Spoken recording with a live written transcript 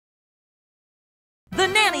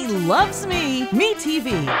Nanny Loves Me,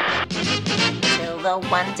 MeTV. Till the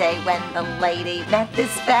one day when the lady met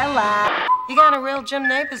this fella. You got a real Jim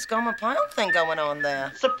Nabors Gomer Pyle thing going on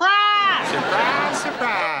there. Surprise! Surprise,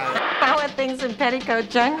 surprise. How are things in Petticoat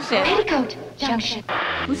Junction? Petticoat Junction.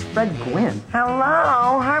 Who's Fred Gwynne?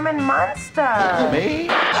 Hello, Herman Munsters. Me?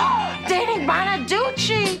 Dating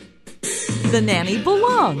Bonaduce. The Nanny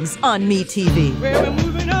belongs on MeTV. Well, we're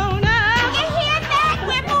moving on now. You hear that?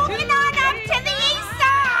 We're moving on up to the east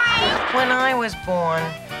side. When I was born,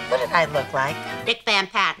 what did I look like? Big fan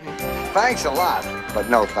Patton. Thanks a lot, but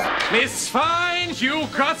no thanks. Miss Fine, you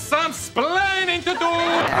got some splaining to do.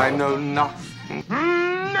 I know nothing.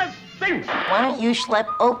 Nothing. Why don't you schlep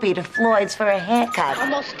Opie to Floyd's for a haircut?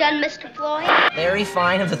 Almost done, Mr. Floyd. Very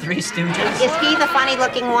fine of the Three Stooges. Is he the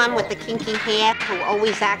funny-looking one with the kinky hair who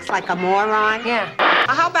always acts like a moron? Yeah.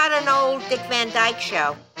 Or how about an old Dick Van Dyke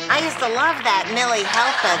show? I used to love that Millie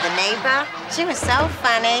Helper, the neighbor. She was so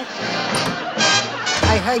funny.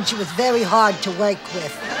 I heard she was very hard to work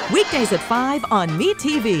with. Weekdays at 5 on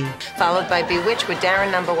MeTV. Followed by Bewitched with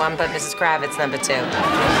Darren #1, but Mrs. Kravitz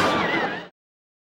 #2.